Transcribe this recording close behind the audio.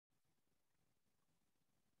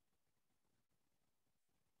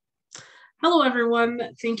Hello, everyone.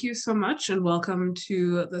 Thank you so much and welcome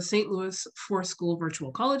to the St. Louis For School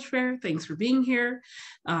Virtual College Fair. Thanks for being here.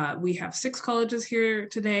 We have 6 colleges here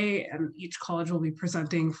today, and each college will be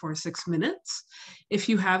presenting for 6 minutes. If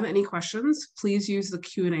you have any questions, please use the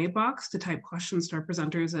Q&A box to type questions to our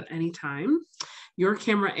presenters at any time. Your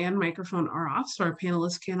camera and microphone are off, so our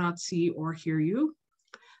panelists cannot see or hear you.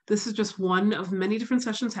 This is just one of many different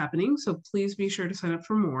sessions happening, so please be sure to sign up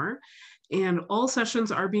for more. And all sessions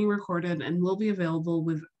are being recorded and will be available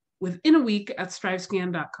within a week at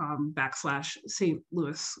strivescan.com/St.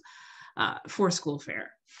 Louis for School Fair.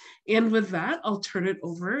 And with that, I'll turn it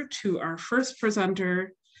over to our first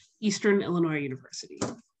presenter, Eastern Illinois University.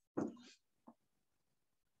 All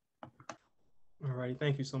righty,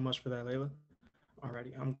 thank you so much for that, Layla. All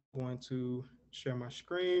righty, I'm going to share my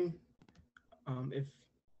screen.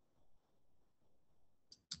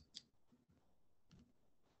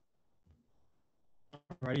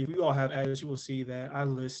 If you all have access, you will see that I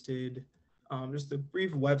listed just a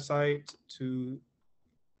brief website to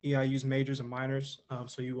EIU's majors and minors,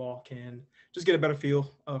 so you all can just get a better feel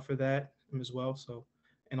for that as well.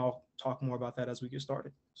 And I'll talk more about that as we get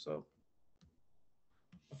started. So,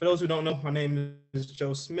 for those who don't know, my name is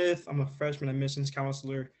Joe Smith. I'm a freshman admissions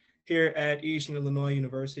counselor here at Eastern Illinois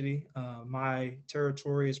University. My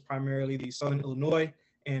territory is primarily the Southern Illinois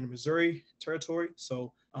and Missouri territory.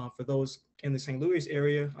 So for those in the St. Louis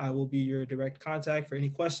area, I will be your direct contact for any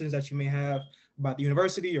questions that you may have about the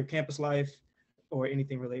university, your campus life, or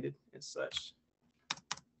anything related as such.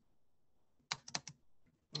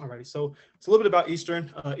 Alrighty, so it's a little bit about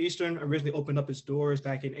Eastern. Eastern originally opened up its doors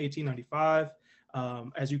back in 1895.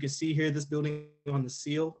 As you can see here, this building on the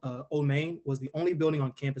seal, Old Main, was the only building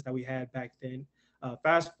on campus that we had back then.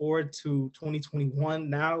 Fast forward to 2021,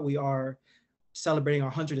 now we are celebrating our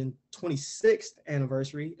 126th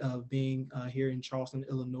anniversary of being here in Charleston,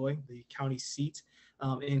 Illinois, the county seat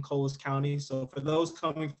in Coles County. So for those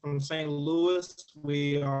coming from St. Louis,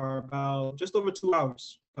 we are about just over 2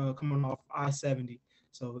 hours coming off I-70.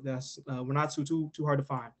 So that's we're not too hard to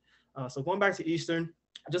find. So going back to Eastern,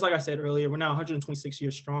 just like I said earlier, we're now 126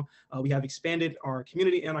 years strong. We have expanded our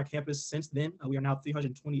community and our campus since then. We are now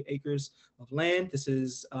 320 acres of land. This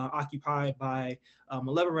is occupied by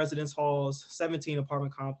 11 residence halls, 17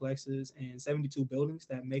 apartment complexes, and 72 buildings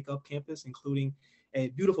that make up campus, including a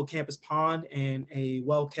beautiful campus pond and a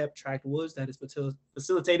well-kept tract woods that is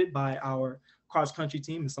facilitated by our cross-country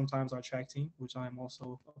team and sometimes our track team, which I am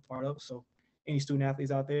also a part of. So any student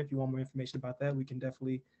athletes out there, if you want more information about that, we can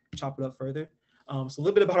definitely chop it up further. So a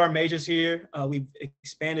little bit about our majors here. We've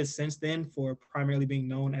expanded since then for primarily being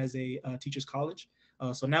known as a teacher's college.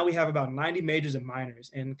 So now we have about 90 majors and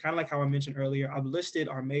minors. And kind of like how I mentioned earlier, I've listed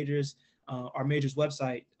our majors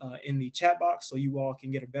website in the chat box so you all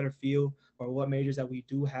can get a better feel for what majors that we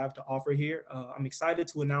do have to offer here. I'm excited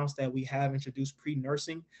to announce that we have introduced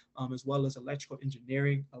pre-nursing as well as electrical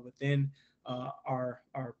engineering within our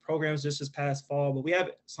programs just this past fall, but we have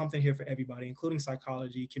something here for everybody, including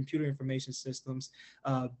psychology, computer information systems.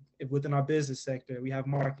 Within our business sector, we have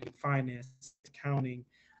marketing, finance, accounting.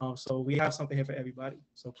 So we have something here for everybody.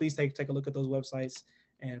 So please take a look at those websites,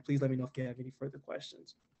 and please let me know if you have any further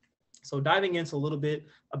questions. So diving into a little bit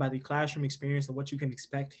about the classroom experience and what you can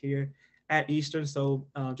expect here at Eastern. So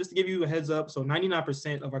just to give you a heads up, so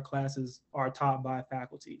 99% of our classes are taught by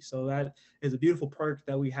faculty. So that is a beautiful perk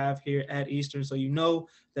that we have here at Eastern. So you know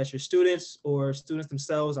that your students or students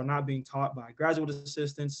themselves are not being taught by graduate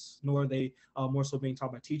assistants, nor are they more so being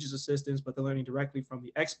taught by teachers' assistants, but they're learning directly from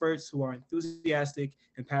the experts who are enthusiastic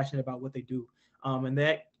and passionate about what they do. And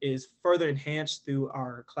that is further enhanced through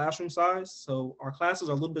our classroom size. So our classes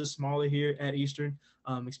are a little bit smaller here at Eastern,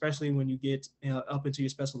 especially when you get up into your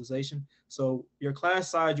specialization. So your class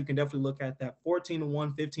size, you can definitely look at that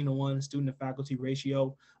 14:1, 15:1 student to faculty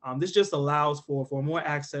ratio. This just allows for more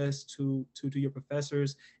access to your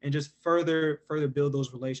professors and just further build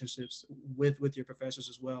those relationships with your professors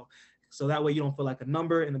as well. So that way you don't feel like a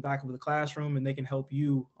number in the back of the classroom, and they can help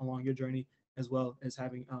you along your journey, as well as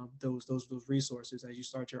having those resources as you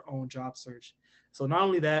start your own job search. So not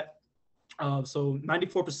only that, so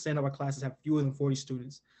 94% of our classes have fewer than 40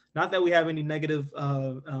 students. Not that we have any negative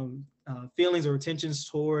feelings or intentions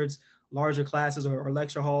towards larger classes or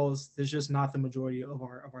lecture halls. There's just not the majority of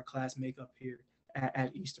our class makeup here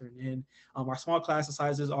at Eastern. And our small class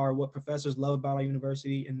sizes are what professors love about our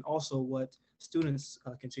university, and also what students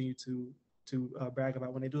continue to brag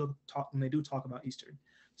about when they do talk about Eastern.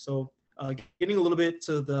 So getting a little bit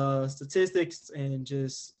to the statistics and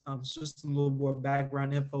just a little more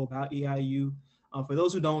background info about EIU. For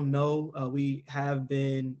those who don't know, we have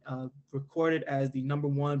been recorded as the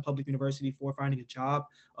 #1 public university for finding a job,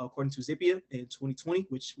 according to Zippia in 2020,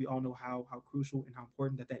 which we all know how crucial and how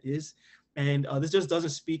important that is. And this just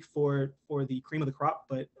doesn't speak for the cream of the crop,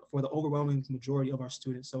 but for the overwhelming majority of our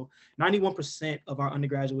students. So 91% of our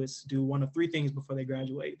undergraduates do one of three things before they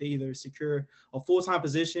graduate. They either secure a full-time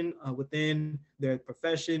position within their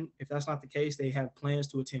profession. If that's not the case, they have plans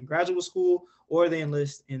to attend graduate school, or they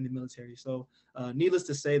enlist in the military. So needless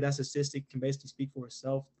to say, that statistic can basically speak for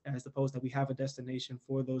itself, as opposed that we have a destination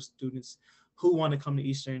for those students who want to come to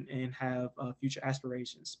Eastern and have future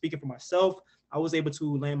aspirations. Speaking for myself, I was able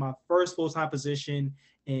to land my first full-time position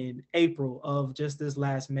in April of just this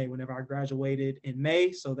last May, whenever I graduated in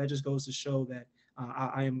May. So that just goes to show that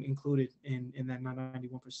I am included in that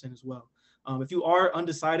 91% as well. If you are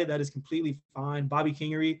undecided, that is completely fine. Bobby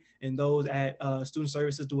Kingery and those at Student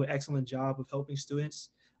Services do an excellent job of helping students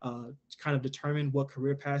kind of determine what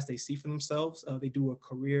career paths they see for themselves. They do a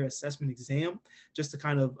career assessment exam just to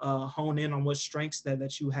kind of hone in on what strengths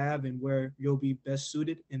that you have and where you'll be best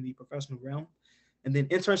suited in the professional realm. And then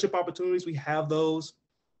internship opportunities, we have those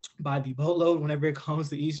by the boatload whenever it comes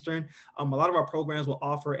to Eastern. A lot of our programs will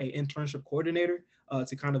offer an internship coordinator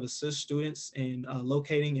to kind of assist students in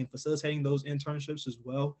locating and facilitating those internships as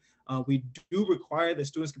well. We do require that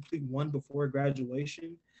students complete one before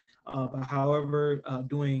graduation. But however,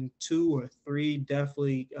 doing 2 or 3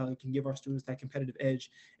 definitely can give our students that competitive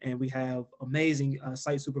edge. And we have amazing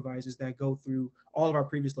site supervisors that go through all of our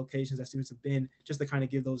previous locations that students have been, just to kind of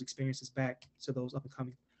give those experiences back to those up and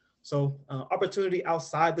coming. So opportunity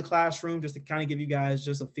outside the classroom, just to kind of give you guys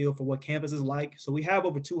just a feel for what campus is like. So we have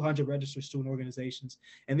over 200 registered student organizations,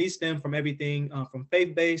 and these stem from everything from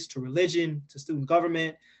faith-based to religion to student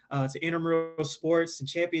government to intramural sports and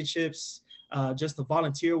championships, just the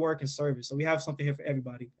volunteer work and service. So we have something here for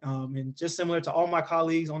everybody. And just similar to all my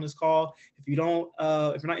colleagues on this call, if you're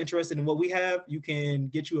not interested in what we have, you can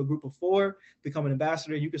get you a group of 4, become an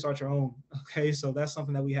ambassador, you can start your own. Okay, so that's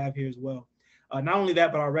something that we have here as well. Not only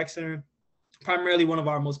that, but our rec center, primarily one of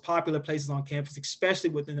our most popular places on campus, especially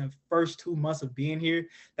within the first 2 months of being here.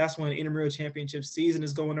 That's when intramural championship season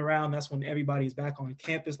is going around. That's when everybody is back on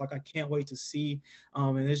campus. Like, I can't wait to see.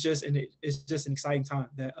 And it's just an exciting time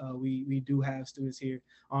that we do have students here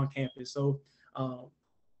on campus. So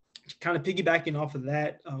kind of piggybacking off of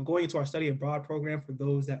that, going into our study abroad program for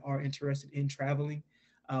those that are interested in traveling,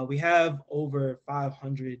 we have over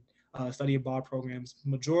 500 study abroad programs.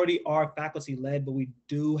 Majority are faculty led, but we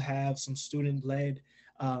do have some student led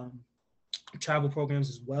travel programs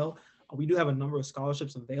as well. We do have a number of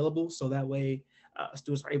scholarships available, so that way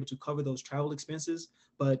students are able to cover those travel expenses,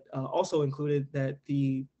 but also included that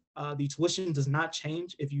the tuition does not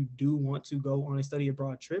change if you do want to go on a study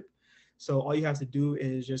abroad trip. So all you have to do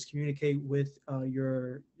is just communicate with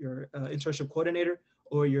your internship coordinator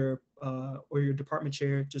or your department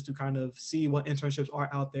chair, just to kind of see what internships are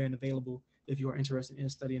out there and available if you are interested in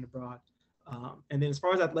studying abroad. And then as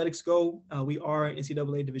far as athletics go, we are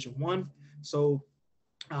NCAA Division I. So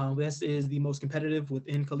this is the most competitive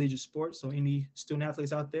within collegiate sports. So any student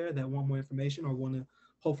athletes out there that want more information or want to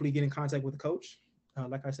hopefully get in contact with the coach,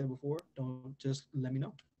 like I said before, don't just let me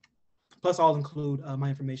know. Plus, I'll include my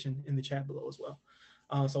information in the chat below as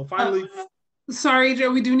well. So finally, sorry,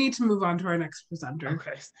 Joe, we do need to move on to our next presenter.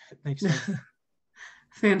 Okay, thanks. So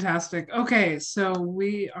Fantastic. Okay, so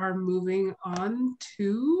we are moving on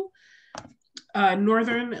to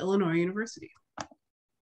Northern Illinois University.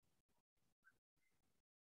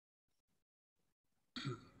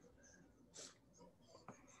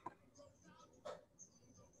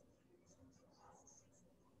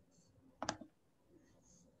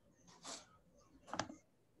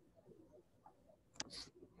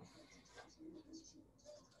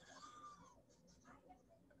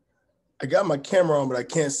 I got my camera on, but I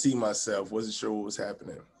can't see myself. Wasn't sure what was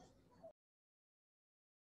happening.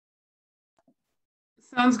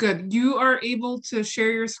 Sounds good. You are able to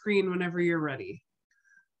share your screen whenever you're ready.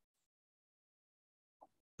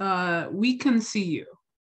 We can see you.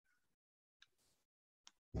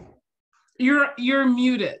 You're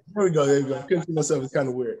muted. There we go. There we go. I couldn't see myself. It's kind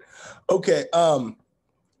of weird. Okay.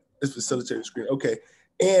 Let's facilitate the screen. Okay.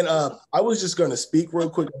 And I was just going to speak real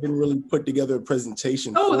quick. I didn't really put together a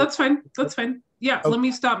presentation. Oh, that's fine. That's fine. Yeah, okay. Let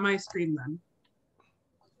me stop my screen then.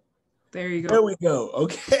 There you go. There we go.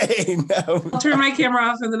 Okay. Now, I'll turn my camera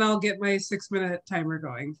off and then I'll get my 6-minute timer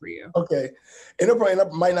going for you. Okay. And I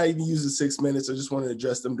might not even use the 6 minutes. I just want to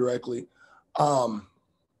address them directly. Cool.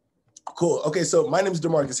 Okay. So my name is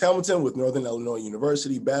DeMarcus Hamilton with Northern Illinois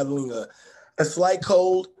University, battling a slight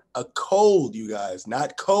cold. A cold, you guys,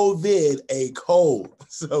 not COVID, a cold.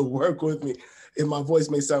 So work with me. and my voice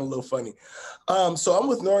may sound a little funny. So I'm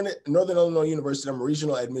with Northern Illinois University. I'm a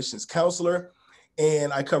regional admissions counselor,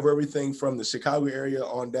 and I cover everything from the Chicago area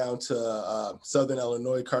on down to Southern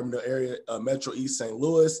Illinois, Carbondale area, Metro East St.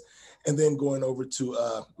 Louis, and then going over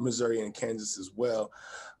to Missouri and Kansas as well.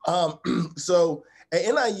 So at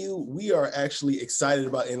NIU, we are actually excited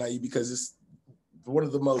about NIU because it's one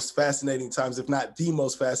of the most fascinating times, if not the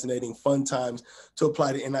most fascinating, fun times to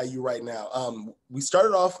apply to NIU right now. We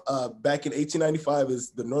started off back in 1895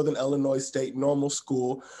 as the Northern Illinois State Normal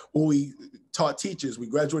School, where we taught teachers. We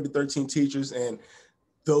graduated 13 teachers, and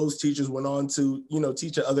those teachers went on to,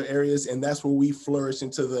 teach at other areas. And that's where we flourished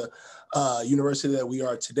into the university that we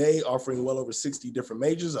are today, offering well over 60 different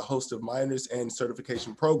majors, a host of minors and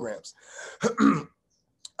certification programs.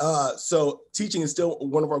 So teaching is still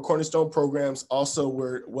one of our cornerstone programs. Also,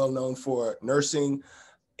 we're well known for nursing,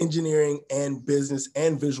 engineering, and business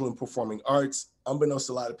and visual and performing arts. Unbeknownst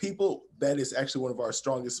to a lot of people, that is actually one of our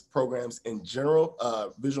strongest programs in general,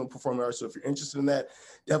 visual and performing arts. So if you're interested in that,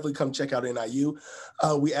 definitely come check out NIU.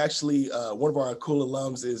 We actually, one of our cool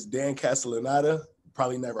alums is Dan Castellaneta.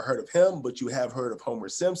 Probably never heard of him, but you have heard of Homer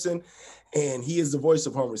Simpson. And he is the voice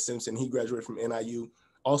of Homer Simpson. He graduated from NIU.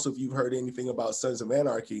 Also, if you've heard anything about Sons of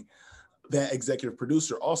Anarchy, that executive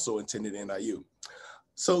producer also attended NIU.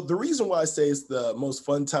 So the reason why I say it's the most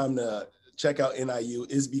fun time to check out NIU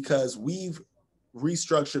is because we've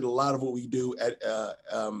restructured a lot of what we do at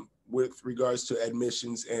with regards to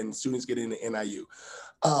admissions and students getting into NIU.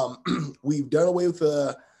 We've done away with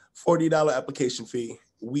the $40 application fee.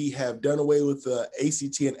 We have done away with the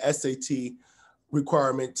ACT and SAT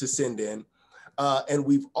requirement to send in. And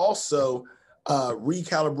we've also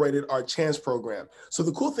recalibrated our chance program. So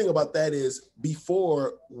the cool thing about that is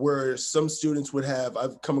before, where some students would have,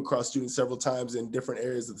 I've come across students several times in different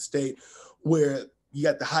areas of the state where you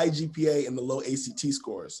got the high GPA and the low ACT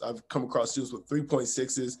scores. I've come across students with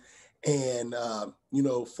 3.6s and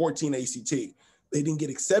 14 ACT. They didn't get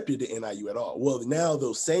accepted to NIU at all. Well, now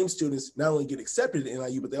those same students not only get accepted to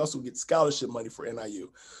NIU, but they also get scholarship money for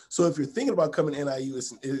NIU. So if you're thinking about coming to NIU,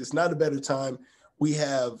 it's not a better time. We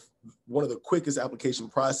have one of the quickest application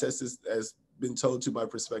processes, as been told to by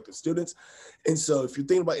prospective students. And so if you're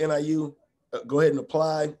thinking about NIU, go ahead and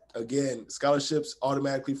apply. Again, scholarships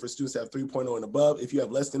automatically for students that have 3.0 and above. If you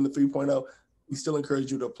have less than the 3.0, we still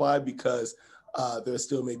encourage you to apply because there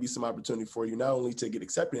still may be some opportunity for you, not only to get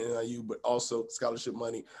accepted in NIU, but also scholarship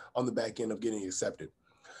money on the back end of getting accepted.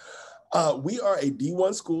 We are a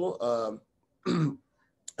D1 school.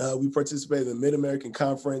 We participate in the Mid-American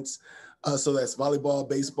Conference. So that's volleyball,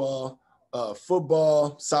 baseball,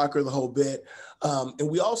 football, soccer, the whole bit. And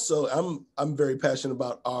we also, I'm very passionate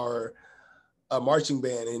about our marching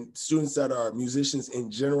band and students that are musicians in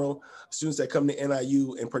general. Students that come to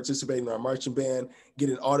NIU and participate in our marching band get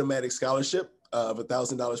an automatic scholarship of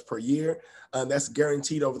 $1,000 per year. That's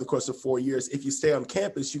guaranteed over the course of 4 years. If you stay on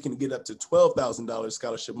campus, you can get up to $12,000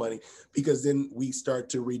 scholarship money, because then we start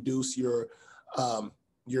to reduce your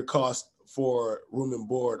cost for room and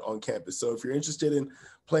board on campus. So if you're interested in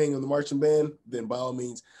playing in the marching band, then by all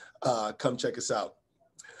means, come check us out.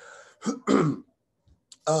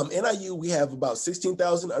 NIU, we have about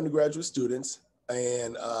 16,000 undergraduate students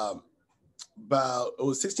and about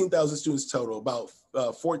 16,000 students total, about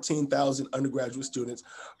 14,000 undergraduate students.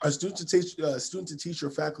 Our student-to-teacher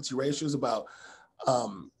faculty ratio is about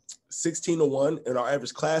 16:1, and our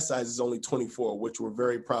average class size is only 24, which we're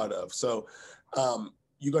very proud of. So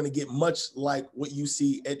you're going to get much like what you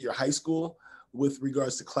see at your high school with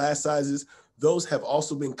regards to class sizes. Those have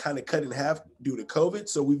also been kind of cut in half due to COVID.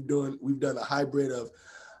 So we've done a hybrid of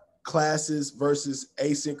classes versus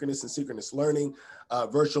asynchronous and synchronous learning,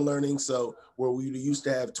 virtual learning. So where we used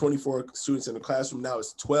to have 24 students in the classroom, now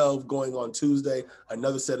it's 12 going on Tuesday,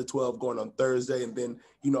 another set of 12 going on Thursday, and then,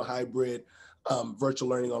 hybrid virtual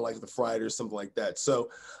learning on like the Friday or something like that.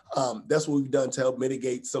 So that's what we've done to help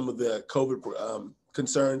mitigate some of the COVID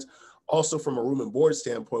concerns. Also, from a room and board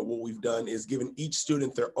standpoint, what we've done is given each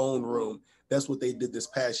student their own room. That's what they did this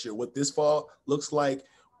past year. What this fall looks like,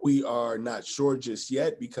 we are not sure just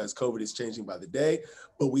yet because COVID is changing by the day,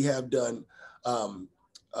 but we have done,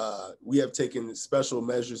 we have taken special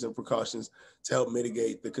measures and precautions to help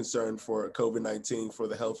mitigate the concern for COVID-19 for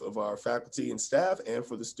the health of our faculty and staff and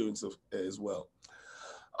for the students as well.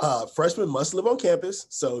 Freshmen must live on campus.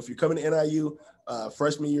 So if you're coming to NIU,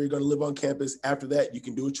 freshman year, you're going to live on campus. After that, you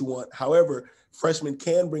can do what you want. However, freshmen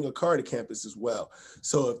can bring a car to campus as well.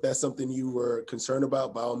 So if that's something you were concerned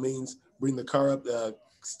about, by all means, bring the car up.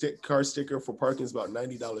 car sticker for parking is about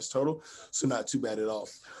 $90 total, so not too bad at all.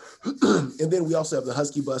 And then we also have the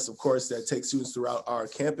Husky bus, of course, that takes students throughout our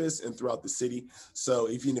campus and throughout the city. So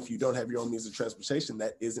even if you don't have your own means of transportation,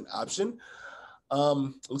 that is an option.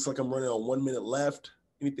 Looks like I'm running on 1 minute left.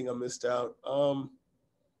 Anything I missed out? A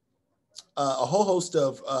whole host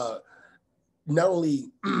of not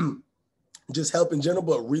only just help in general,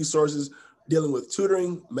 but resources dealing with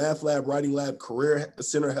tutoring, math lab, writing lab, career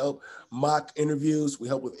center help, mock interviews. We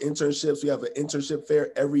help with internships. We have an internship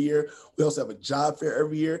fair every year. We also have a job fair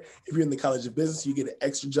every year. If you're in the College of Business, you get an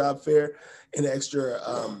extra job fair and an extra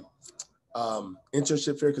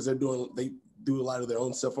internship fair because they do a lot of their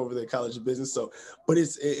own stuff over there at College of Business. So, but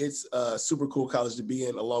it's a super cool college to be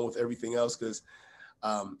in, along with everything else, because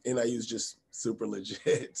NIU is just super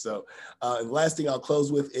legit. So, and the last thing I'll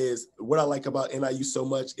close with is what I like about NIU so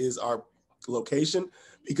much is our location,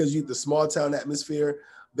 because you get the small town atmosphere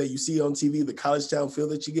that you see on TV, the college town feel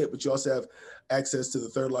that you get, but you also have access to the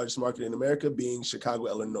third largest market in America, being Chicago,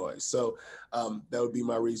 Illinois. So that would be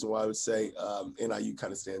my reason why I would say NIU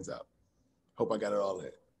kind of stands out. Hope I got it all in.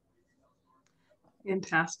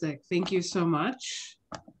 Fantastic. Thank you so much.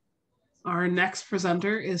 Our next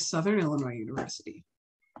presenter is Southern Illinois University.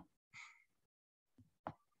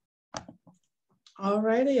 All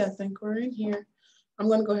righty, I think we're in here. I'm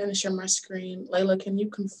going to go ahead and share my screen. Layla, can you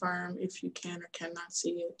confirm if you can or cannot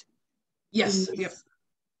see it? Yes. Yep.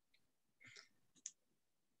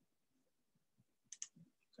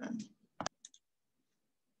 Okay.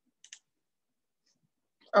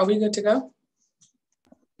 Are we good to go?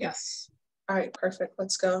 Yes. All right, perfect.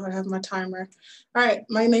 Let's go. I have my timer. All right,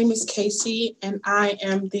 my name is Casey, and I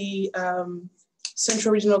am the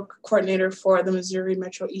Central Regional Coordinator for the Missouri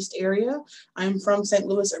Metro East area. I'm from St.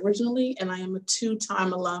 Louis originally, and I am a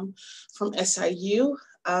two-time alum from SIU.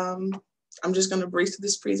 I'm just going to breeze through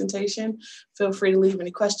this presentation. Feel free to leave any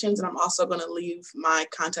questions, and I'm also going to leave my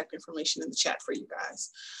contact information in the chat for you guys.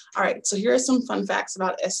 All right, so here are some fun facts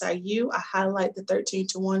about SIU. I highlight the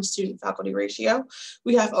 13-to-1 student-faculty ratio.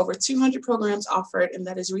 We have over 200 programs offered, and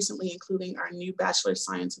that is recently including our new Bachelor of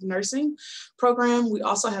Science of Nursing program. We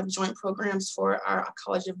also have joint programs for our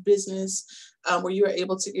College of Business, where you are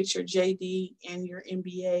able to get your JD and your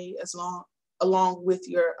MBA along with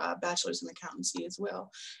your bachelor's in accountancy as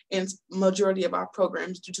well. And majority of our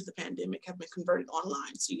programs, due to the pandemic, have been converted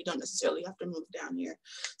online. So you don't necessarily have to move down here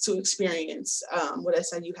to experience what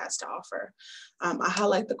SIU has to offer. I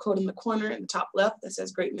highlight the quote in the corner in the top left that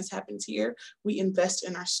says, "Greatness happens here." We invest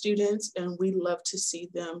in our students and we love to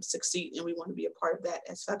see them succeed. And we want to be a part of that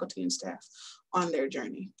as faculty and staff on their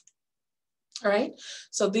journey. All right,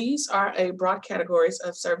 so these are a broad categories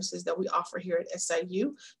of services that we offer here at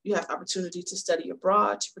SIU. You have opportunity to study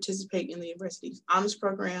abroad, to participate in the university's honors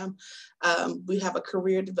program. We have a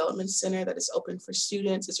career development center that is open for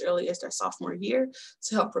students as early as their sophomore year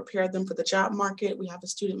to help prepare them for the job market. We have a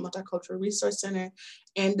student multicultural resource center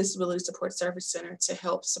and disability support service center to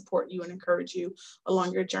help support you and encourage you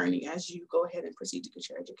along your journey as you go ahead and proceed to get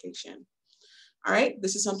your education. All right,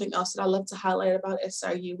 this is something else that I love to highlight about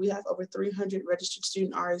SIU. We have over 300 registered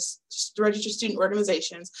student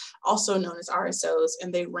organizations, also known as RSOs,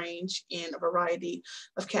 and they range in a variety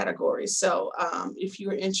of categories. So if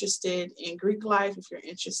you're interested in Greek life, if you're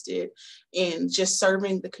interested in just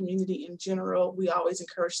serving the community in general, we always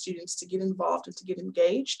encourage students to get involved and to get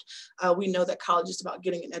engaged. We know that college is about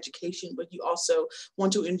getting an education, but you also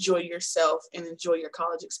want to enjoy yourself and enjoy your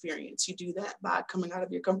college experience. You do that by coming out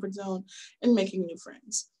of your comfort zone and making new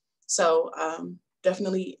friends. So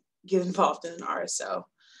definitely get involved in an RSO.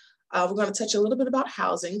 We're going to touch a little bit about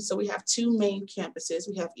housing. So we have two main campuses.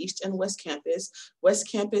 We have East and West Campus. West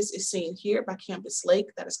Campus is seen here by Campus Lake,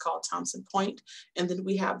 that is called Thompson Point. And then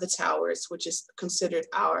we have the Towers, which is considered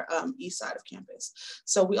our east side of campus.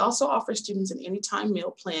 So we also offer students an anytime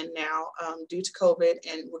meal plan now due to COVID,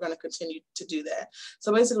 and we're going to continue to do that.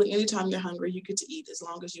 So basically, anytime you're hungry, you get to eat as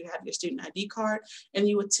long as you have your student ID card and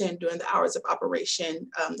you attend during the hours of operation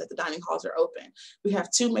that the dining halls are open. We have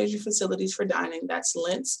two major facilities for dining. That's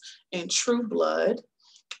Lentz and True Blood,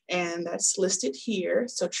 and that's listed here.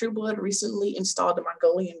 So True Blood recently installed a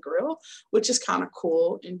Mongolian grill, which is kind of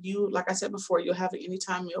cool. And you, like I said before, you'll have an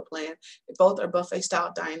anytime meal plan. Both are buffet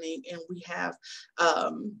style dining, and we have,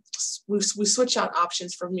 we switch out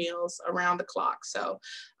options for meals around the clock. So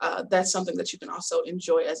that's something that you can also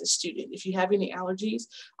enjoy as a student. If you have any allergies,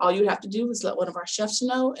 all you have to do is let one of our chefs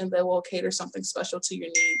know, and they will cater something special to your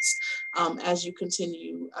needs as you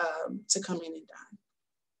continue to come in and dine.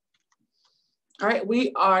 All right,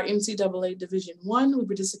 we are NCAA Division I. We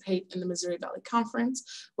participate in the Missouri Valley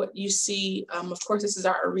Conference. What you see, of course, this is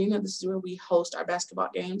our arena. This is where we host our basketball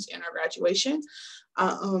games and our graduation.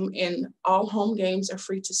 And all home games are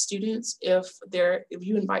free to students. If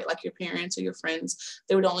you invite like your parents or your friends,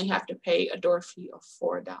 they would only have to pay a door fee of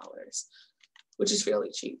 $4, which is fairly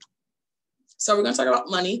cheap. So we're going to talk about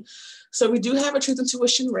money. So we do have a truth in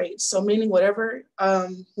tuition rate. So meaning whatever,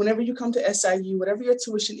 whenever you come to SIU, whatever your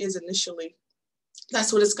tuition is initially,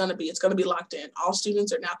 that's what it's going to be. It's going to be locked in. All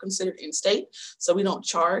students are now considered in-state, so we don't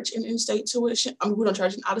charge an in-state tuition. We don't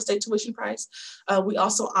charge an out-of-state tuition price. We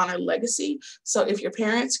also honor legacy. So if your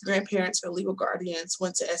parents, grandparents, or legal guardians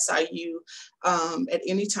went to SIU at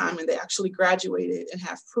any time and they actually graduated and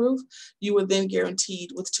have proof, you were then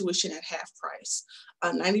guaranteed with tuition at half price.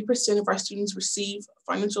 90% of our students receive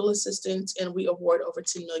financial assistance, and we award over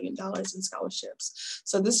 $10 million in scholarships.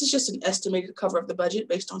 So this is just an estimated cover of the budget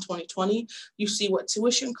based on 2020. You see what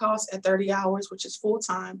tuition costs at 30 hours, which is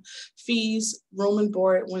full-time, fees, room and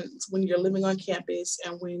board when you're living on campus,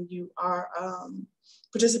 and when you are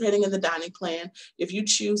participating in the dining plan. If you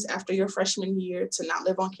choose after your freshman year to not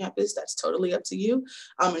live on campus, that's totally up to you,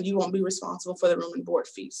 and you won't be responsible for the room and board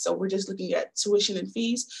fees. So we're just looking at tuition and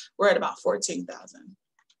fees. We're at about $14,000.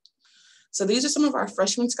 So these are some of our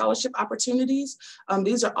freshman scholarship opportunities.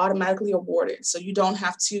 These are automatically awarded, so you don't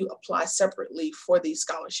have to apply separately for these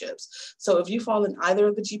scholarships. So if you fall in either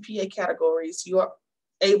of the GPA categories, you are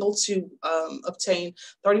able to obtain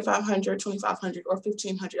 $3,500, $2,500, or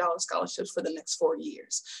 $1,500 scholarships for the next 4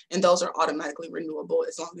 years. And those are automatically renewable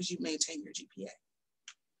as long as you maintain your GPA.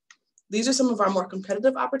 These are some of our more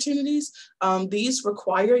competitive opportunities. These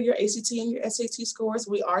require your ACT and your SAT scores.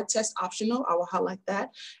 We are test optional, I will highlight that.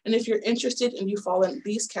 And if you're interested and you fall in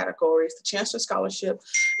these categories, the Chancellor Scholarship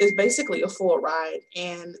is basically a full ride,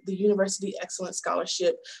 and the University Excellence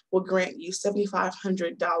Scholarship will grant you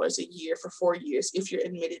 $7,500 a year for 4 years if you're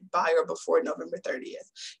admitted by or before November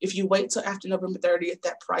 30th. If you wait till after November 30th,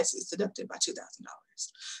 that price is deducted by $2,000.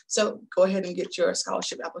 So go ahead and get your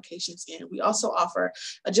scholarship applications in. We also offer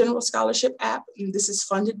a general scholarship app, and this is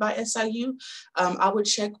funded by SIU. I would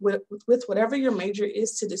check with whatever your major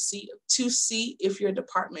is to see if your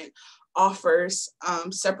department offers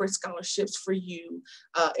separate scholarships for you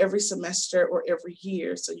every semester or every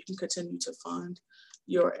year, so you can continue to fund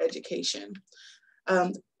your education.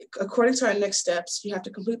 According to our next steps, you have to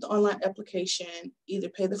complete the online application, either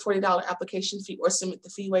pay the $40 application fee or submit the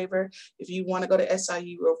fee waiver. If you want to go to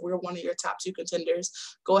SIU, or if we're one of your top 2 contenders,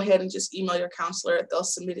 go ahead and just email your counselor. They'll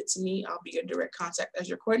submit it to me. I'll be your direct contact as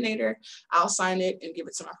your coordinator. I'll sign it and give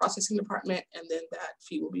it to my processing department, and then that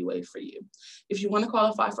fee will be waived for you. If you want to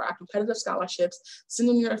qualify for our competitive scholarships, send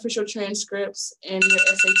in your official transcripts and your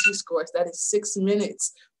SAT scores. That is 6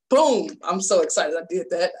 minutes. Boom, I'm so excited I did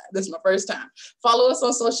that. This is my first time. Follow us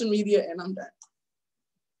on social media, and I'm done.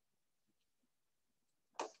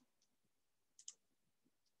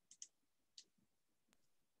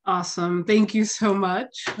 Awesome, thank you so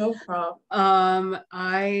much. No problem.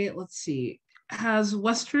 Let's see, has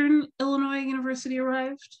Western Illinois University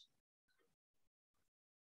arrived?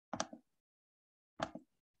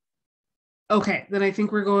 Okay, then I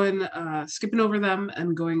think we're going, skipping over them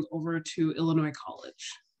and going over to Illinois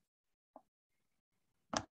College.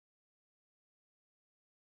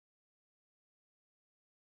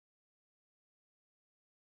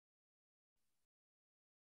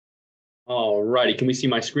 All righty, can we see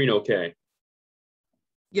my screen okay?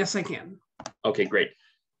 Yes, I can. Okay, great.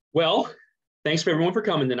 Well, thanks for everyone for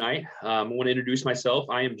coming tonight. I want to introduce myself.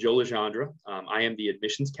 I am Joe Legendre. I am the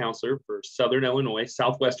admissions counselor for Southern Illinois,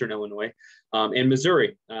 Southwestern Illinois, and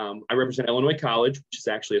Missouri. I represent Illinois College, which is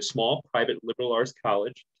actually a small private liberal arts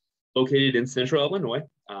college located in Central Illinois,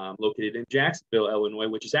 located in Jacksonville, Illinois,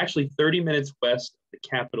 which is actually 30 minutes west of the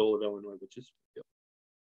capital of Illinois, which is Springfield.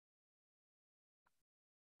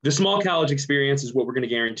 The small college experience is what we're going to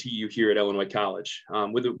guarantee you here at Illinois College.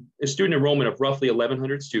 With a student enrollment of roughly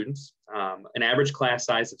 1,100 students, an average class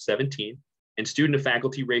size of 17, and student to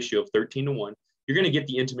faculty ratio of 13:1, you're going to get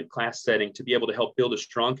the intimate class setting to be able to help build a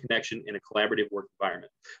strong connection in a collaborative work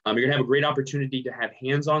environment. You're going to have a great opportunity to have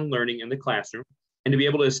hands-on learning in the classroom and to be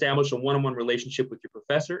able to establish a one-on-one relationship with your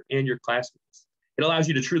professor and your classmates. It allows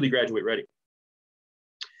you to truly graduate ready.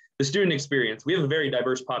 The student experience, we have a very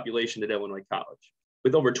diverse population at Illinois College.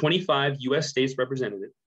 With over 25 US states represented,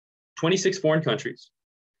 26 foreign countries,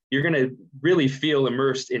 you're going to really feel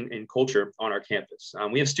immersed in culture on our campus.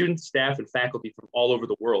 We have students, staff, and faculty from all over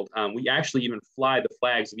the world. We actually even fly the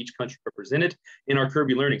flags of each country represented in our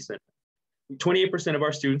Kirby Learning Center. 28% of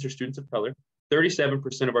our students are students of color,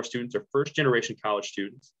 37% of our students are first-generation college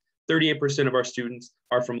students, 38% of our students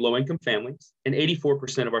are from low-income families, and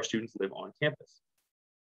 84% of our students live on campus.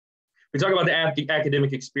 We talk about the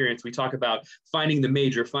academic experience. We talk about finding the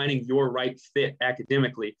major, finding your right fit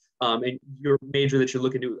academically, and your major that you're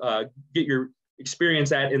looking to get your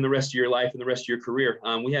experience at in the rest of your life and the rest of your career.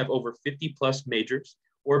 We have over 50 plus majors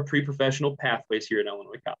or pre-professional pathways here at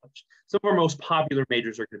Illinois College. Some of our most popular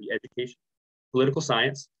majors are going to be education, political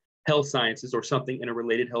science, health sciences, or something in a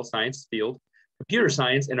related health science field, computer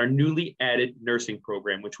science, and our newly added nursing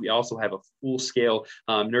program, which we also have a full-scale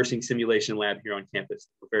nursing simulation lab here on campus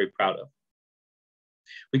that we're very proud of.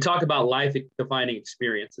 We talk about life-defining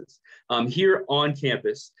experiences. Here on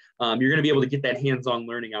campus, you're going to be able to get that hands-on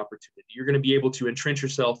learning opportunity. You're going to be able to entrench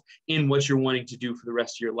yourself in what you're wanting to do for the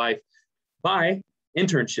rest of your life by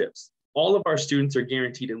internships. All of our students are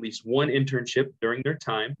guaranteed at least one internship during their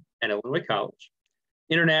time at Illinois College.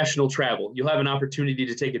 International travel. You'll have an opportunity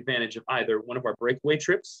to take advantage of either one of our breakaway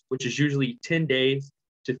trips, which is usually 10 days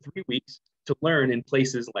to 3 weeks to learn in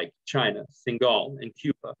places like China, Senegal, and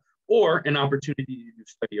Cuba, or an opportunity to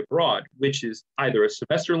study abroad, which is either a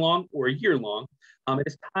semester long or a year long. It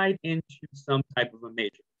is tied into some type of a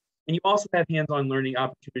major. And you also have hands-on learning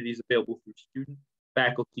opportunities available through student,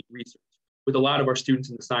 faculty, research, with a lot of our students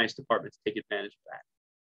in the science departments take advantage of that.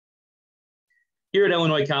 Here at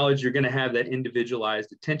Illinois College, you're going to have that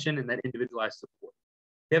individualized attention and that individualized support.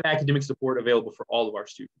 We have academic support available for all of our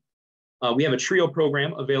students. We have a TRIO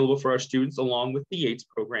program available for our students along with the Yates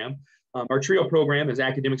program. Our TRIO program is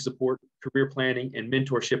academic support, career planning, and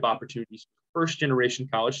mentorship opportunities for first-generation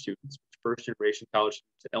college students. First-generation college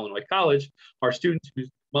students at Illinois College are students whose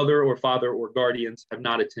mother or father or guardians have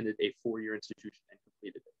not attended a four-year institution and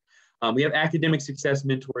completed it. We have academic success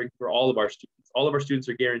mentoring for all of our students. All of our students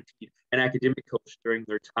are guaranteed an academic coach during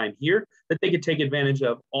their time here that they could take advantage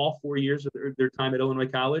of all 4 years of their time at Illinois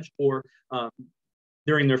College or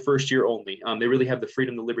during their first year only. They really have the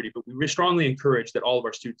freedom, the liberty, but we strongly encourage that all of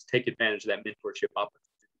our students take advantage of that mentorship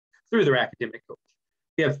opportunity through their academic coach.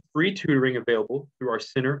 We have free tutoring available through our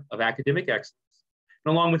Center of Academic Excellence.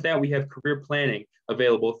 And along with that, we have career planning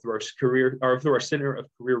available through our Center of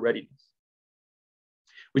Career Readiness.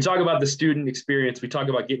 We talk about the student experience. We talk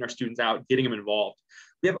about getting our students out, getting them involved.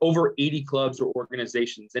 We have over 80 clubs or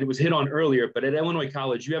organizations, and it was hit on earlier, but at Illinois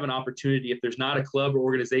College, you have an opportunity. If there's not a club or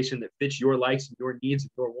organization that fits your likes and your needs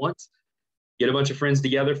and your wants, get a bunch of friends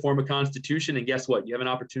together, form a constitution, and guess what? You have an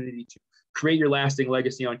opportunity to create your lasting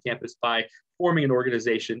legacy on campus by forming an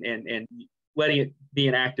organization and letting it be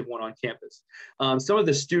an active one on campus. Some of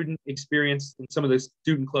the student experience and some of the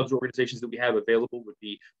student clubs or organizations that we have available would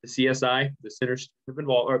be the CSI, the Center of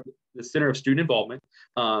Student Involvement,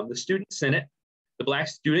 the Student Senate, the Black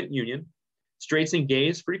Student Union, Straights and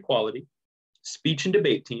Gays for Equality, Speech and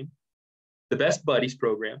Debate Team, the Best Buddies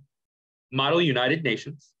Program, Model United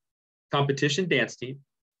Nations, Competition Dance Team,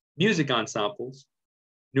 Music Ensembles,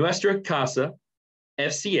 Nuestra Casa,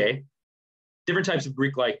 FCA, different types of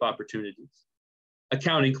Greek life opportunities,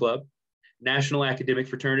 Accounting Club, National Academic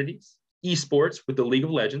Fraternities, Esports with the League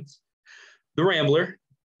of Legends, the Rambler,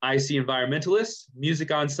 IC Environmentalists,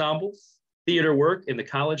 Music Ensembles, Theater Work, and the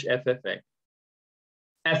College FFA.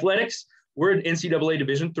 Athletics, we're an NCAA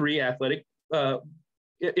Division III athletic,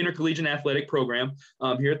 intercollegiate athletic program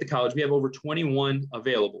here at the college. We have over 21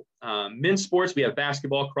 available. Men's sports, we have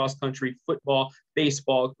basketball, cross country, football,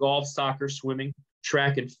 baseball, golf, soccer, swimming,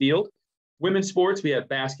 track, and field. Women's sports, we have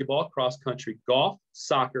basketball, cross country, golf,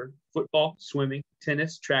 soccer, football, swimming,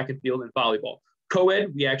 tennis, track and field, and volleyball.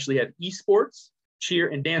 Co-ed, we actually have esports, cheer,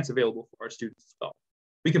 and dance available for our students as well.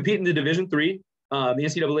 We compete in the Division III, the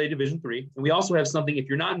NCAA Division III, and we also have something, if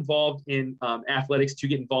you're not involved in athletics, to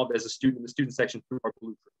get involved as a student in the student section through our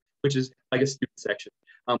Blueprint, which is like a student section.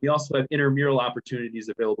 We also have intramural opportunities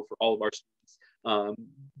available for all of our students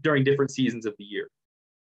during different seasons of the year.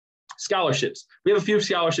 Scholarships. We have a few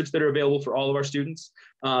scholarships that are available for all of our students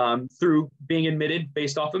through being admitted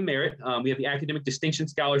based off of merit. We have the Academic Distinction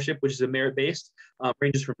Scholarship, which is a merit-based,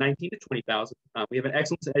 ranges from $19,000 to $20,000. We have an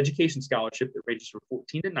Excellence in Education Scholarship that ranges from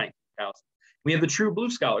 $14,000 to $19,000. We have the True Blue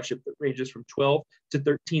Scholarship that ranges from $12,000 to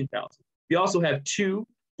 $13,000. We also have 2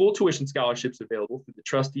 full tuition scholarships available through the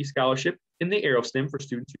Trustee Scholarship and the AeroSTEM for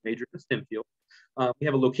students who major in the STEM field. We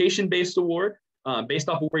have a location-based award. Based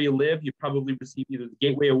off of where you live, you probably receive either the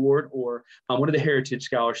Gateway Award or one of the Heritage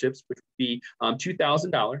Scholarships, which would be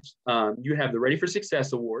 $2,000. You have the Ready for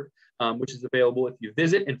Success Award, which is available if you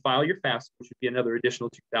visit and file your FAFSA, which would be another additional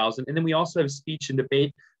 $2,000. And then we also have speech and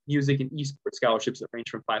debate, music, and esports scholarships that range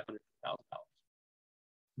from $500 to $1,000.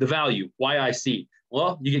 The value, why I see?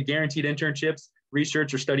 Well, you get guaranteed internships,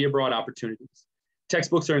 research, or study abroad opportunities.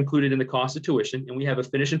 Textbooks are included in the cost of tuition, and we have a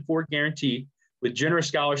Finish in 4 guarantee with generous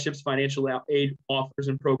scholarships, financial aid offers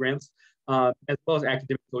and programs, as well as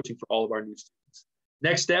academic coaching for all of our new students.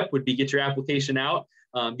 Next step would be get your application out,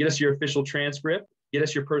 get us your official transcript, get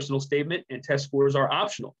us your personal statement, and test scores are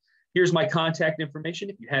optional. Here's my contact information.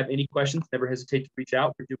 If you have any questions, never hesitate to reach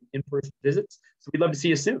out. We're doing in-person visits, so we'd love to see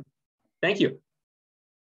you soon. Thank you.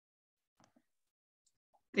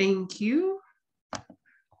 Thank you.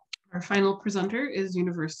 Our final presenter is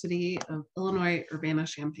University of Illinois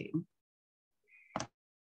Urbana-Champaign.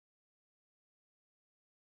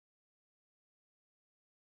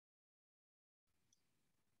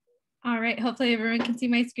 All right, hopefully everyone can see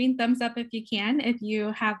my screen. Thumbs up if you can, if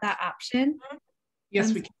you have that option.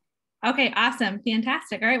 Yes, we can. Okay, awesome,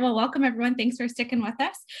 fantastic. All right, well, welcome everyone. Thanks for sticking with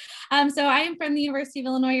us. So I am from the University of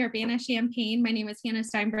Illinois Urbana-Champaign. My name is Hannah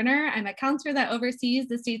Steinbrenner. I'm a counselor that oversees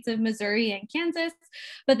the states of Missouri and Kansas,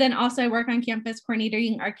 but then also I work on campus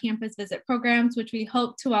coordinating our campus visit programs, which we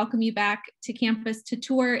hope to welcome you back to campus to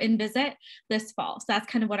tour and visit this fall. So that's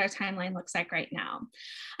kind of what our timeline looks like right now.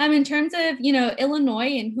 In terms of,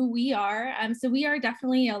 Illinois and who we are, so we are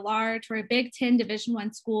definitely we're a Big Ten Division I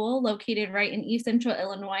school located right in East Central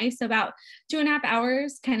Illinois. So about 2.5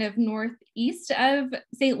 hours kind of northeast of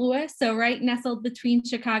St. Louis. So right nestled between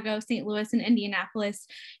Chicago, St. Louis, and Indianapolis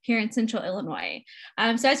here in Central Illinois.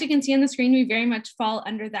 So as you can see on the screen, we very much fall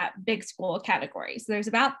under that big school category. So there's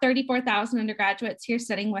about 34,000 undergraduates here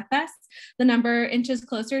studying with us. The number inches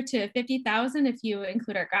closer to 50,000 if you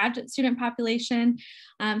include our graduate student population.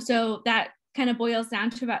 So that kind of boils down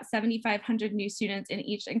to about 7,500 new students in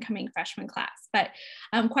each incoming freshman class, but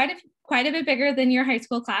quite a bit bigger than your high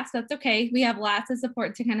school class. That's okay. We have lots of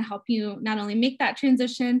support to kind of help you not only make that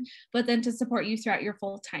transition, but then to support you throughout your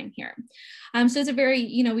full time here. So it's a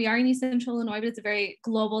very, we are in East Central Illinois, but it's a very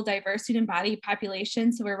global, diverse student body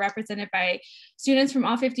population. So we're represented by students from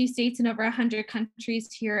all 50 states and over 100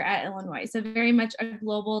 countries here at Illinois. So very much a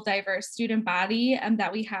global, diverse student body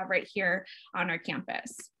that we have right here on our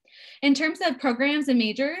campus. In terms of programs and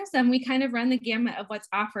majors, we kind of run the gamut of what's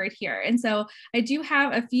offered here. And so I do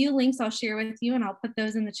have a few links I'll share with you, and I'll put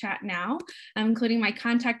those in the chat now, including my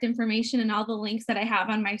contact information and all the links that I have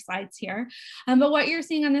on my slides here. But what you're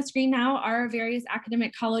seeing on the screen now are various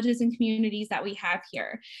academic colleges and communities that we have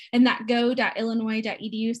here. And that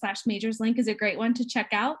go.illinois.edu/majors link is a great one to check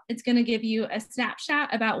out. It's going to give you a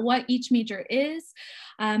snapshot about what each major is,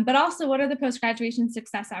 but also what are the post-graduation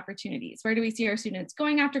success opportunities? Where do we see our students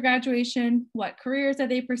going after graduation? What careers are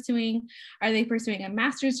they pursuing? Are they pursuing a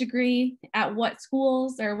master's degree? At what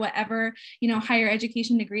schools or whatever, higher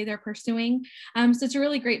education degree they're pursuing? So it's a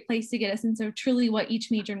really great place to get a sense of truly what each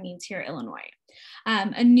major means here at Illinois.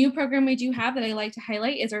 A new program we do have that I like to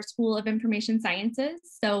highlight is our School of Information Sciences.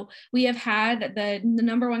 So we have had the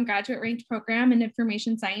 #1 graduate ranked program in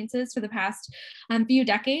information sciences for the past few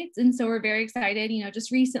decades. And so we're very excited,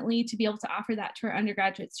 just recently to be able to offer that to our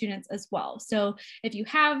undergraduate students as well. So if you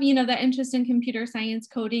have, that interest in computer science,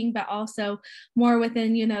 coding, but also more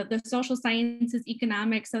within, the social sciences,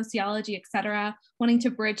 economics, sociology, et cetera, wanting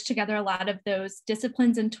to bridge together a lot of those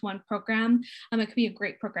disciplines into one program, it could be a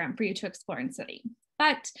great program for you to explore and study.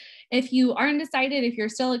 But if you are undecided, if you're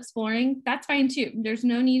still exploring, that's fine too. There's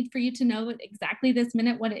no need for you to know exactly this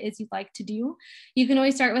minute what it is you'd like to do. You can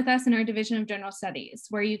always start with us in our Division of General Studies,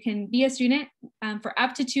 where you can be a student for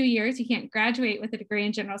up to 2 years. You can't graduate with a degree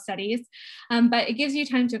in general studies, but it gives you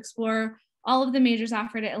time to explore all of the majors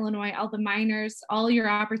offered at Illinois, all the minors, all your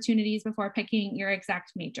opportunities before picking your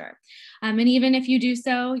exact major. And even if you do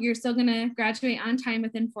so, you're still gonna graduate on time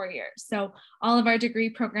within 4 years. So all of our degree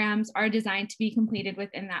programs are designed to be completed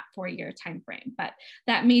within that 4-year time frame. But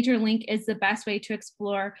that major link is the best way to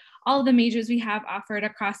explore all of the majors we have offered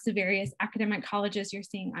across the various academic colleges you're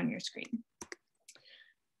seeing on your screen.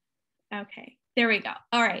 Okay. There we go.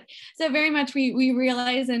 All right. So very much we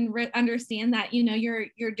realize and understand that,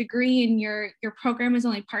 your degree and your program is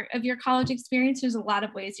only part of your college experience. There's a lot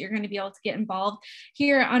of ways you're going to be able to get involved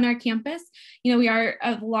here on our campus. We are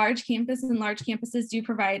a large campus, and large campuses do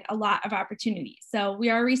provide a lot of opportunities. So we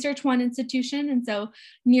are a Research One institution. And so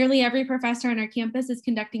nearly every professor on our campus is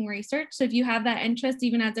conducting research. So if you have that interest,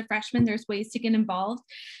 even as a freshman, there's ways to get involved.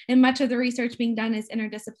 And much of the research being done is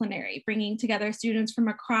interdisciplinary, bringing together students from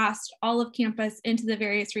across all of campus into the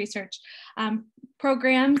various research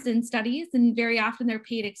programs and studies, and very often they're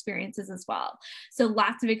paid experiences as well. So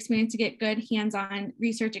lots of experience to get good hands-on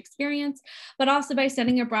research experience, but also by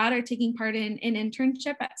studying abroad or taking part in an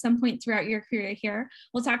internship at some point throughout your career here.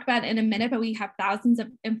 We'll talk about it in a minute, but we have thousands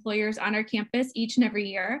of employers on our campus each and every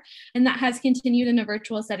year, and that has continued in a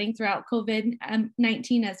virtual setting throughout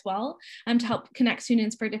COVID-19 as well, to help connect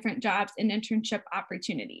students for different jobs and internship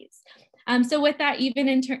opportunities. So with that, even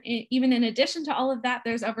in addition to all of that,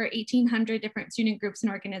 there's over 1,800 different student groups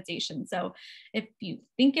and organizations. So if you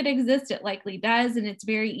think it exists, it likely does, and it's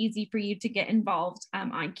very easy for you to get involved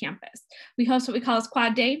on campus. We host what we call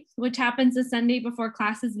Quad Day, which happens the Sunday before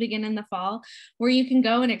classes begin in the fall, where you can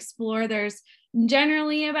go and explore. There's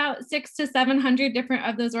generally about 600 to 700 different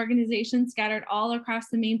of those organizations scattered all across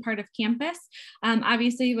the main part of campus.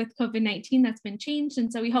 Obviously with COVID-19, that's been changed. And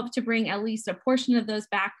so we hope to bring at least a portion of those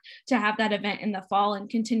back to have that event in the fall and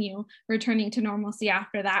continue returning to normalcy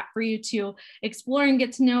after that for you to explore and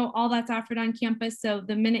get to know all that's offered on campus. So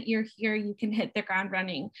the minute you're here, you can hit the ground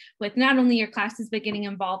running with not only your classes, but getting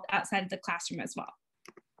involved outside of the classroom as well.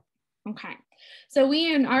 Okay, so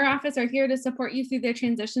we in our office are here to support you through the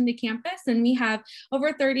transition to campus, and we have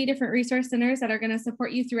over 30 different resource centers that are going to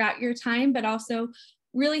support you throughout your time, but also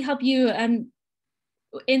really help you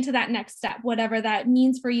into that next step, whatever that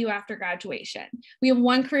means for you after graduation. We have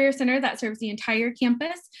one career center that serves the entire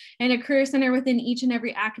campus, and a career center within each and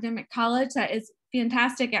every academic college that is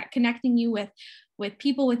fantastic at connecting you with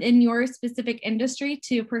people within your specific industry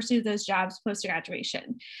to pursue those jobs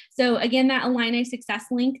post-graduation. So again, that Illini Success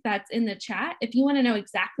link that's in the chat, if you want to know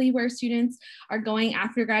exactly where students are going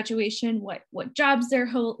after graduation, what jobs they're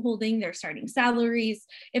holding, their starting salaries,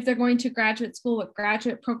 if they're going to graduate school, what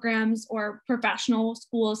graduate programs or professional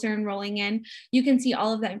schools they're enrolling in, you can see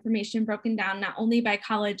all of that information broken down, not only by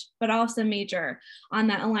college, but also major on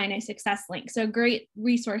that Illini Success link. So a great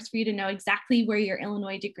resource for you to know exactly where your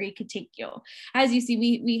Illinois degree could take you. As you see,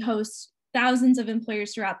 we host thousands of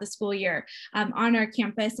employers throughout the school year on our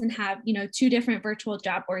campus and have 2 different virtual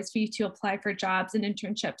job boards for you to apply for jobs and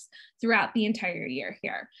internships throughout the entire year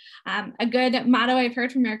here. A good motto I've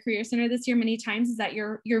heard from our Career Center this year many times is that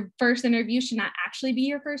your first interview should not actually be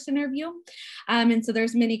your first interview. And so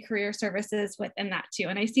there's many career services within that too.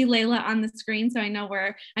 And I see Layla on the screen, so I know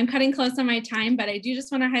I'm cutting close on my time, but I do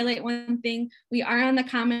just want to highlight one thing. We are on the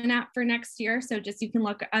Common App for next year. So just you can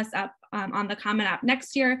look us up on the Common App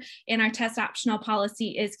next year, and our test optional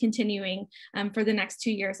policy is continuing for the next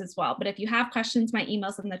 2 years as well. But if you have questions, my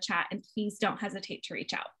email's in the chat, and please don't hesitate to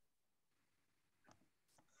reach out.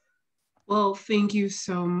 Well, thank you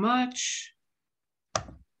so much.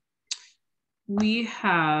 We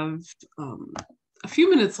have a few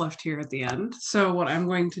minutes left here at the end. So what I'm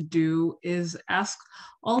going to do is ask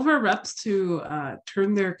all of our reps to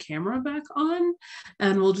turn their camera back on,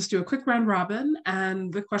 and we'll just do a quick round robin.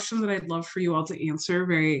 And the question that I'd love for you all to answer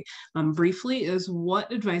very briefly is,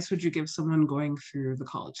 what advice would you give someone going through the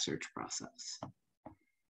college search process?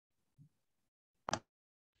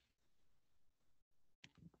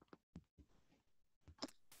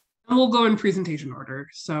 And we'll go in presentation order.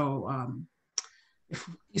 So if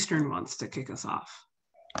Eastern wants to kick us off.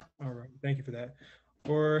 All right, thank you for that.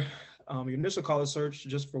 For your initial college search,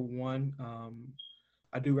 just for one,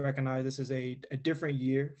 I do recognize this is a different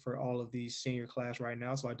year for all of these senior class right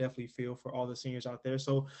now. So I definitely feel for all the seniors out there.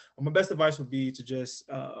 So my best advice would be to just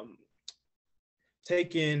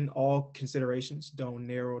take in all considerations. Don't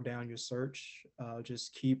narrow down your search.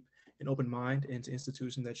 Just keep an open mind into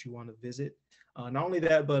institutions that you want to visit. Not only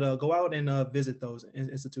that, but go out and visit those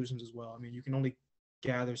institutions as well. I mean, you can only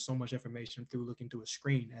gather so much information through looking through a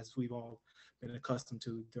screen, as we've all been accustomed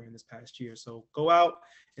to during this past year. So go out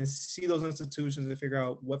and see those institutions and figure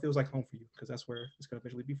out what feels like home for you, because that's where it's going to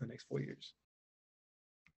eventually be for the next 4 years.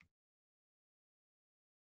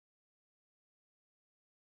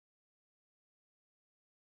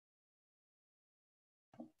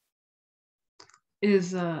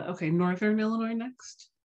 Is okay, Northern Illinois next?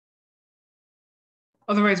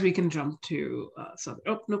 Otherwise, we can jump to Southern.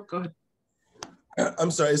 Oh, nope, go ahead.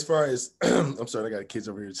 I'm sorry, as far as, I'm sorry, I got kids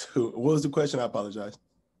over here too. What was the question? I apologize.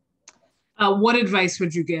 What advice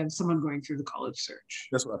would you give someone going through the college search?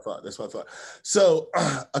 That's what I thought. So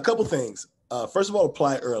a couple things. First of all,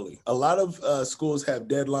 apply early. A lot of schools have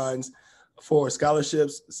deadlines for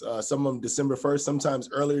scholarships. Some of them December 1st, sometimes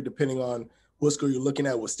earlier, depending on what school you're looking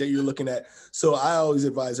at, what state you're looking at. So I always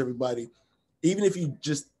advise everybody, even if you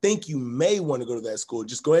just think you may want to go to that school,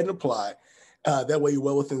 just go ahead and apply. That way you're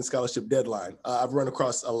well within the scholarship deadline. I've run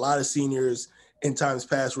across a lot of seniors in times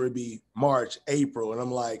past where it'd be March, April, and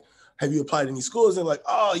I'm like, have you applied to any schools? And they're like,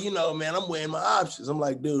 oh, man, I'm weighing my options. I'm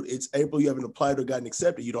like, dude, it's April. You haven't applied or gotten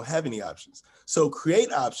accepted. You don't have any options. So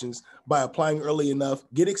create options by applying early enough,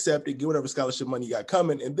 get accepted, get whatever scholarship money you got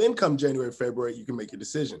coming, and then come January, February, you can make your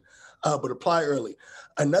decision. But apply early.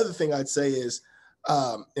 Another thing I'd say is,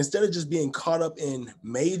 instead of just being caught up in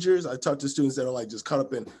majors, I talk to students that are like just caught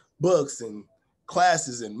up in books and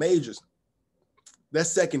classes and majors. That's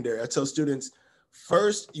secondary. I tell students,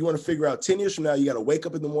 First, you want to figure out 10 years from now, you got to wake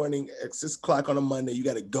up in the morning at 6 o'clock on a Monday, you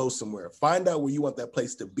got to go somewhere. Find out where you want that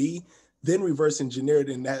place to be, then reverse engineer it,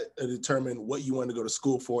 and that determine what you want to go to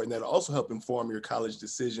school for. And that'll also help inform your college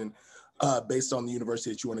decision based on the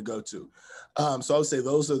university that you want to go to. So I would say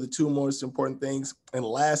those are the two most important things. And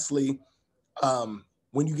lastly,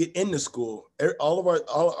 when you get into school,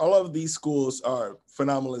 all of these schools are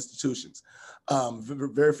phenomenal institutions.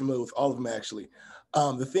 Very familiar with all of them, actually.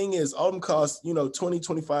 The thing is, all of them cost, $20,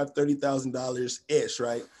 $25, $30,000 ish,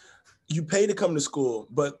 right? You pay to come to school,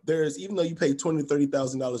 but even though you pay $20,000 to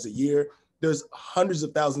 $30,000 a year, there's hundreds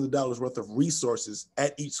of thousands of dollars worth of resources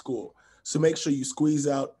at each school. So make sure you squeeze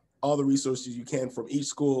out all the resources you can from each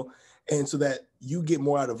school, and so that you get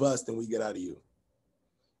more out of us than we get out of you.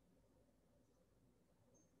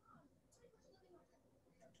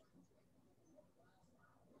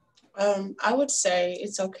 I would say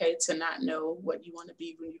it's okay to not know what you want to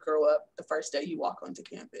be when you grow up the first day you walk onto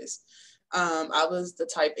campus. I was the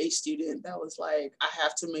type A student that was like, I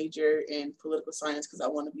have to major in political science because I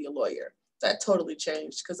want to be a lawyer. That totally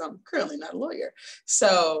changed because I'm currently not a lawyer.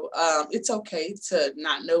 So it's okay to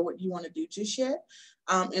not know what you want to do just yet.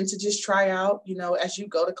 And to just try out, as you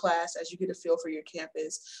go to class, as you get a feel for your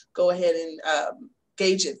campus, go ahead and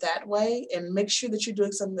gauge it that way and make sure that you're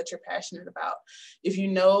doing something that you're passionate about. If you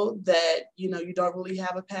know that, you don't really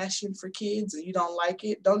have a passion for kids and you don't like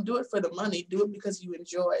it, don't do it for the money. Do it because you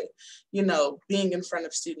enjoy, being in front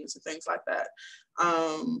of students and things like that.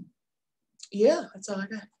 Yeah, that's all I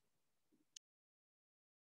got.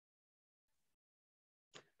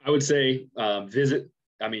 I would say visit.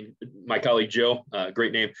 My colleague Joe,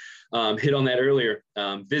 great name, hit on that earlier.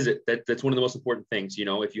 Visit. That's one of the most important things.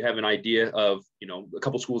 If you have an idea of, a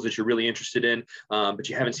couple schools that you're really interested in, but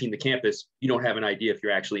you haven't seen the campus, you don't have an idea if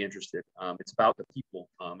you're actually interested. It's about the people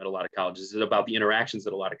at a lot of colleges. It's about the interactions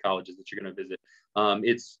at a lot of colleges that you're going to visit.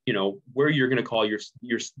 It's where you're going to call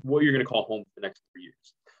what you're going to call home for the next 3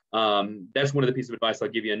 years. That's one of the pieces of advice I'll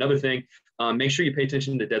give you. Another thing, make sure you pay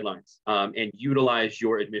attention to deadlines and utilize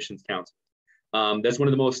your admissions counsel. That's one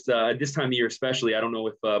of the most, this time of year especially, I don't know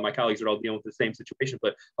if my colleagues are all dealing with the same situation,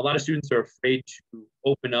 but a lot of students are afraid to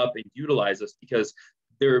open up and utilize us because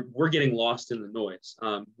we're getting lost in the noise.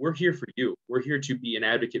 We're here for you. We're here to be an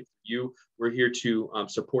advocate for you. We're here to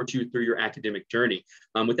support you through your academic journey.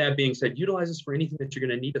 With that being said, utilize us for anything that you're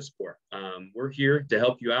going to need us for. We're here to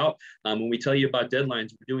help you out. When we tell you about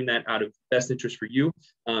deadlines, we're doing that out of best interest for you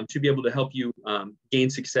to be able to help you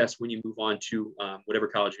gain success when you move on to whatever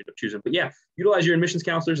college you end up choosing. But yeah, utilize your admissions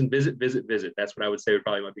counselors and visit. That's what I would say would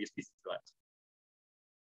probably be my biggest piece of advice.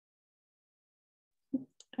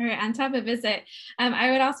 All right, on top of visit, I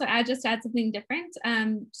would also add something different.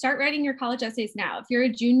 Start writing your college essays now. If you're a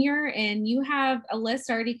junior and you have a list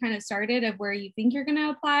already kind of started of where you think you're going to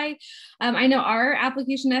apply, I know our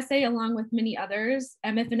application essay, along with many others,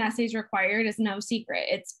 if an essay is required, is no secret.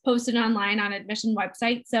 It's posted online on admission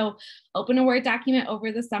website. So open a Word document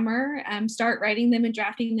over the summer, start writing them and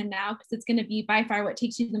drafting them now, because it's going to be by far what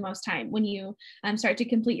takes you the most time when you start to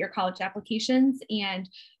complete your college applications. And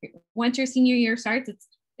once your senior year starts,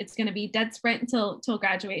 it's going to be dead sprint until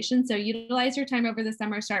graduation. So utilize your time over the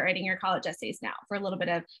summer, start writing your college essays now for a little bit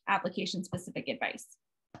of application specific advice.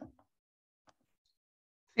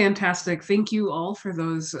 Fantastic. Thank you all for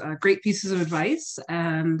those great pieces of advice.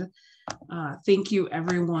 And thank you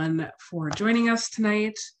everyone for joining us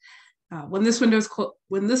tonight. When this window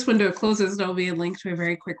closes, there'll be a link to a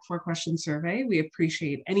very quick 4-question survey. We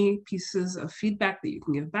appreciate any pieces of feedback that you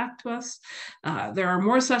can give back to us. There are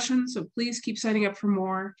more sessions, so please keep signing up for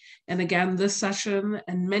more. And again, this session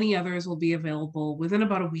and many others will be available within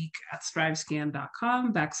about a week at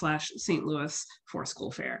strivescan.com/St. Louis for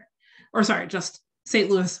School Fair. Or sorry, just St.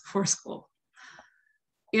 Louis for School.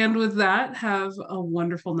 And with that, have a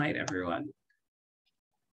wonderful night, everyone.